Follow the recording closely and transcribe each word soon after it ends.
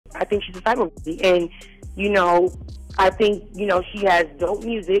think she's a cyber baddie. And, you know, I think, you know, she has dope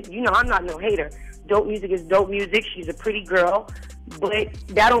music. You know, I'm not no hater. Dope music is dope music. She's a pretty girl. But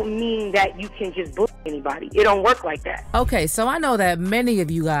that don't mean that you can just bully anybody. It don't work like that. Okay, so I know that many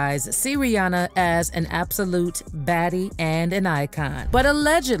of you guys see Rihanna as an absolute baddie and an icon. But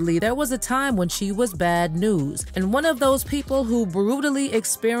allegedly, there was a time when she was bad news. And one of those people who brutally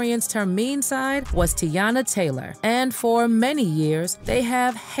experienced her mean side was Teyana Taylor. And for many years, they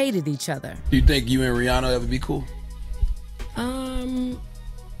have hated each other. Do you think you and Rihanna ever be cool?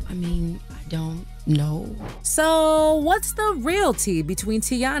 I mean, I don't know. So what's the real tea between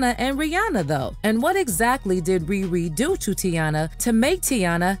Teyana and Rihanna though? And what exactly did RiRi do to Teyana to make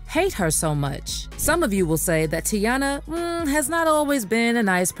Teyana hate her so much? Some of you will say that Teyana has not always been a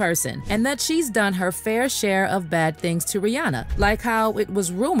nice person and that she's done her fair share of bad things to Rihanna, like how it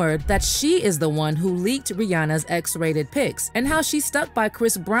was rumored that she is the one who leaked Rihanna's X-rated pics and how she stuck by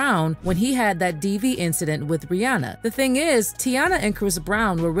Chris Brown when he had that DV incident with Rihanna. The thing is, Teyana and Chris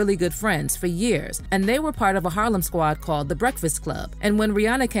Brown were really good friends for years, and they were part of a Harlem squad called the Breakfast Club. And when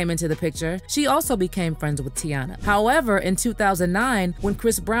Rihanna came into the picture, she also became friends with Teyana. However, in 2009, when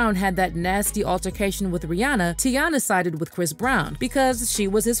Chris Brown had that nasty altercation with Rihanna, Teyana sided with Chris Brown because she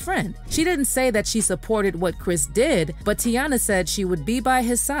was his friend. She didn't say that she supported what Chris did, but Teyana said she would be by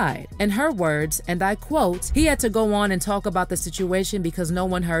his side. In her words, and I quote, "He had to go on and talk about the situation because no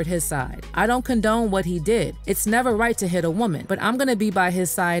one heard his side. I don't condone what he did. It's never right to hit a woman, but I'm gonna be by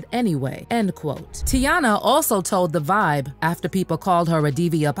his side anyway," end quote. Teyana also told The Vibe, after people called her a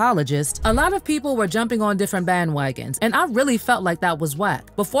DV apologist, a lot of people were jumping on different bandwagons, and I really felt like that was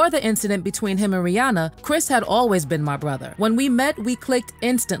whack. Before the incident between him and Rihanna, Chris had always been my brother. When we met, we clicked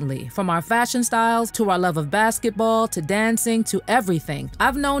instantly, from our fashion styles to our love of basketball to dancing to everything.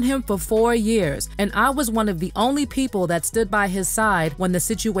 I've known him for 4 years, and I was one of the only people that stood by his side when the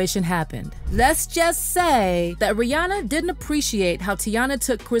situation happened. Let's just say that Rihanna didn't appreciate how Teyana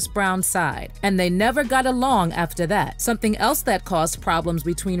took Chris Brown's side, and they never got along after that. Something else that caused problems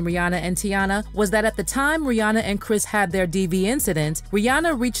between Rihanna and Teyana was that at the time Rihanna and Chris had their DV incident,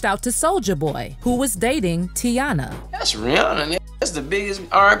 Rihanna reached out to Soulja Boy, who was dating Teyana. That's Rihanna, man. That's the biggest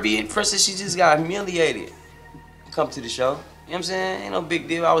R&B princess. She just got humiliated. Come to the show. You know what I'm saying? Ain't no big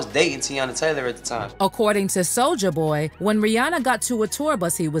deal. I was dating Teyana Taylor at the time. According to Soulja Boy, when Rihanna got to a tour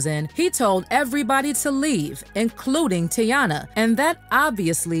bus he was in, he told everybody to leave, including Teyana. And that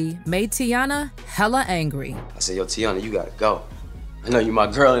obviously made Teyana hella angry. I said, yo, Teyana, you gotta go. I know you my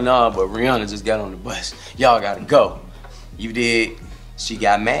girl and all, but Rihanna just got on the bus. Y'all gotta go. You did. She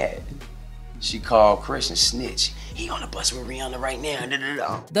got mad. She called Chris and snitched. He on the bus with Rihanna right now. Da, da,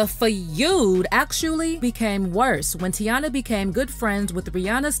 da. The feud actually became worse when Teyana became good friends with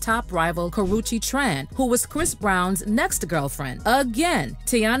Rihanna's top rival, Karrueche Tran, who was Chris Brown's next girlfriend. Again,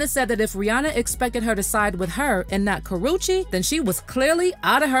 Teyana said that if Rihanna expected her to side with her and not Karrueche, then she was clearly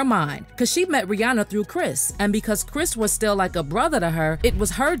out of her mind, because she met Rihanna through Chris. And because Chris was still like a brother to her, it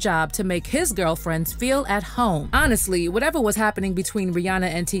was her job to make his girlfriends feel at home. Honestly, whatever was happening between Rihanna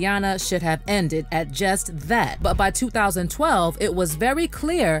and Teyana should have ended at just that. But by 2012, it was very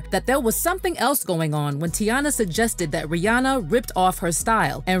clear that there was something else going on when Teyana suggested that Rihanna ripped off her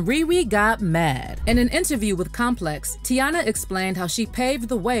style, and RiRi got mad. In an interview with Complex, Teyana explained how she paved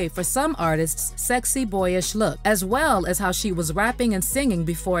the way for some artists' sexy boyish look, as well as how she was rapping and singing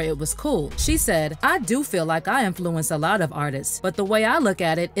before it was cool. She said, "I do feel like I influence a lot of artists, but the way I look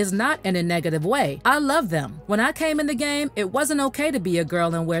at it is not in a negative way. I love them. When I came in the game, it wasn't okay to be a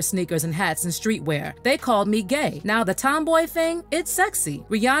girl and wear sneakers and hats and streetwear. They called me gay. Now the tomboy thing, it's sexy.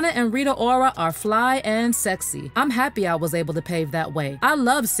 Rihanna and Rita Ora are fly and sexy. I'm happy I was able to pave that way. I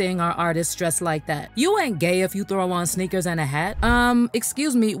love seeing our artists dressed like that. You ain't gay if you throw on sneakers and a hat."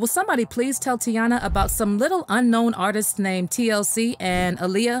 Excuse me, will somebody please tell Teyana about some little unknown artists named TLC and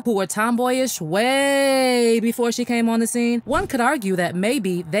Aaliyah who were tomboyish way before she came on the scene? One could argue that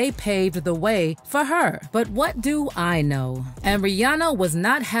maybe they paved the way for her, but what do I know? And Rihanna was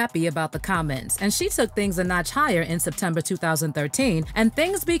not happy about the comments, and she took things a notch higher in September 2013, and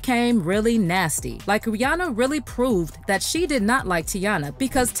things became really nasty. Like, Rihanna really proved that she did not like Teyana,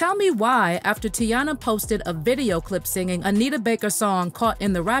 because tell me why, after Teyana posted a video clip singing Anita Baker's song Caught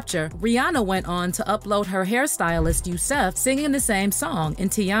in the Rapture, Rihanna went on to upload her hairstylist Youssef singing the same song in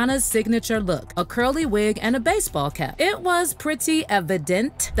Teyana's signature look, a curly wig and a baseball cap. It was pretty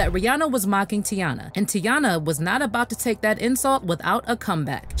evident that Rihanna was mocking Teyana, and Teyana was not about to take that insult without a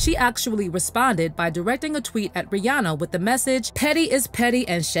comeback. She actually responded by directing a tweet tweet at Rihanna with the message, "Petty is petty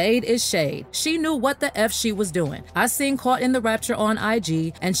and shade is shade." She knew what the F she was doing. I seen Caught in the Rapture on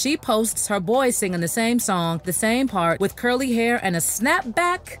IG, and she posts her boy singing the same song, the same part, with curly hair and a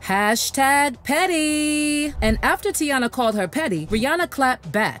snapback. Hashtag petty. And after Teyana called her petty, Rihanna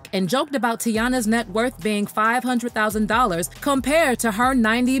clapped back and joked about Teyana's net worth being $500,000 compared to her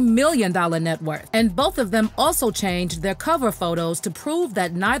 $90 million net worth. And both of them also changed their cover photos to prove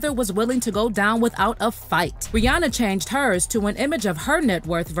that neither was willing to go down without a fight. Rihanna changed hers to an image of her net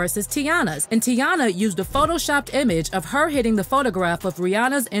worth versus Teyana's, and Teyana used a photoshopped image of her hitting the photograph of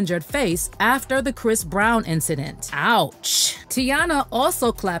Rihanna's injured face after the Chris Brown incident. Ouch. Teyana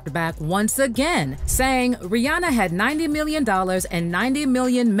also clapped back once again, saying Rihanna had $90 million and 90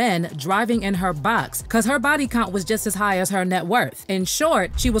 million men driving in her box because her body count was just as high as her net worth. In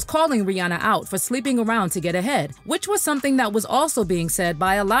short, she was calling Rihanna out for sleeping around to get ahead, which was something that was also being said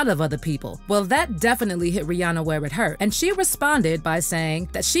by a lot of other people. Well, that definitely hit Rihanna where it hurt, and she responded by saying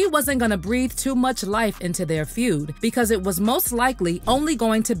that she wasn't going to breathe too much life into their feud because it was most likely only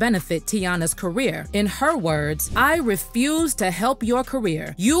going to benefit Teyana's career. In her words, "I refuse to help your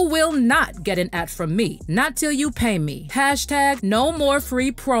career. You will not get an ad from me, not till you pay me. Hashtag no more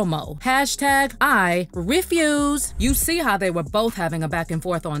free promo. Hashtag I refuse." You see how they were both having a back and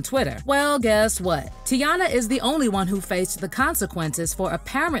forth on Twitter. Well, guess what? Teyana is the only one who faced the consequences for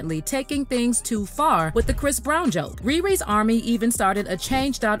apparently taking things too far with the Chris Brown joke. RiRi's army even started a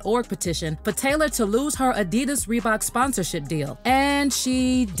Change.org petition for Taylor to lose her Adidas Reebok sponsorship deal. And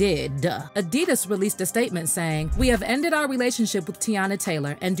she did. Adidas released a statement saying, "We have ended our relationship with Teyana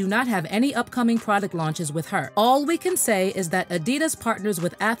Taylor and do not have any upcoming product launches with her. All we can say is that Adidas partners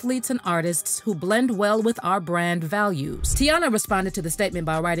with athletes and artists who blend well with our brand values." Teyana responded to the statement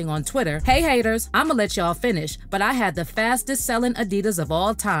by writing on Twitter, "Hey haters, I'ma let y'all finish, but I had the fastest selling Adidas of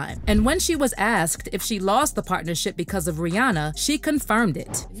all time." And when she was asked if she lost the partnership because of Rihanna, she confirmed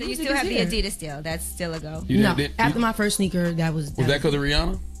it. So you still have the Adidas deal? That's still a go? No, after my first sneaker, that was... Was that because of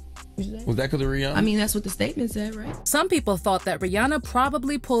Rihanna? Was that because of Rihanna? I mean, that's what the statement said, right? Some people thought that Rihanna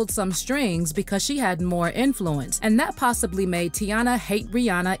probably pulled some strings because she had more influence, and that possibly made Teyana hate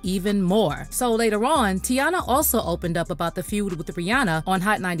Rihanna even more. So later on, Teyana also opened up about the feud with Rihanna on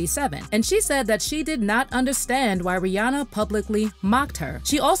Hot 97, and she said that she did not understand why Rihanna publicly mocked her.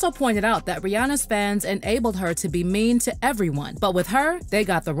 She also pointed out that Rihanna's fans enabled her to be mean to everyone, but with her, they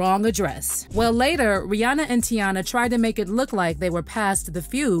got the wrong address. Well, later, Rihanna and Teyana tried to make it look like they were past the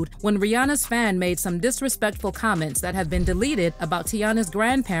feud when Rihanna's fan made some disrespectful comments that have been deleted about Teyana's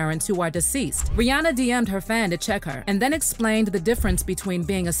grandparents who are deceased. Rihanna DM'd her fan to check her, and then explained the difference between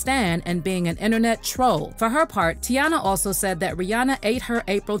being a stan and being an internet troll. For her part, Teyana also said that Rihanna ate her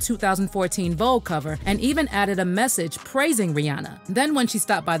April 2014 Vogue cover and even added a message praising Rihanna. Then when she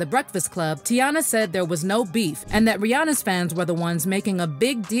stopped by the Breakfast Club, Teyana said there was no beef and that Rihanna's fans were the ones making a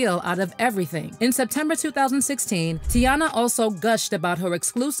big deal out of everything. In September 2016, Teyana also gushed about her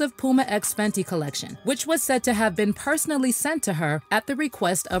exclusive Puma X Fenty collection, which was said to have been personally sent to her at the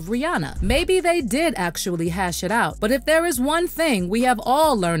request of Rihanna. Maybe they did actually hash it out, but if there is one thing we have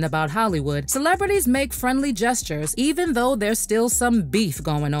all learned about Hollywood, celebrities make friendly gestures even though there's still some beef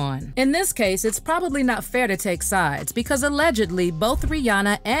going on. In this case, it's probably not fair to take sides because allegedly both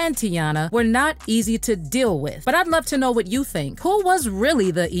Rihanna and Teyana were not easy to deal with. But I'd love to know what you think. Who was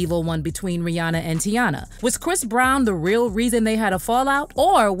really the evil one between Rihanna and Teyana? Was Chris Brown the real reason they had a fallout,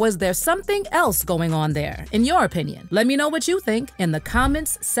 or was there something else going on there? In your opinion, let me know what you think in the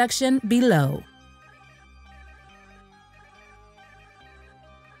comments section below.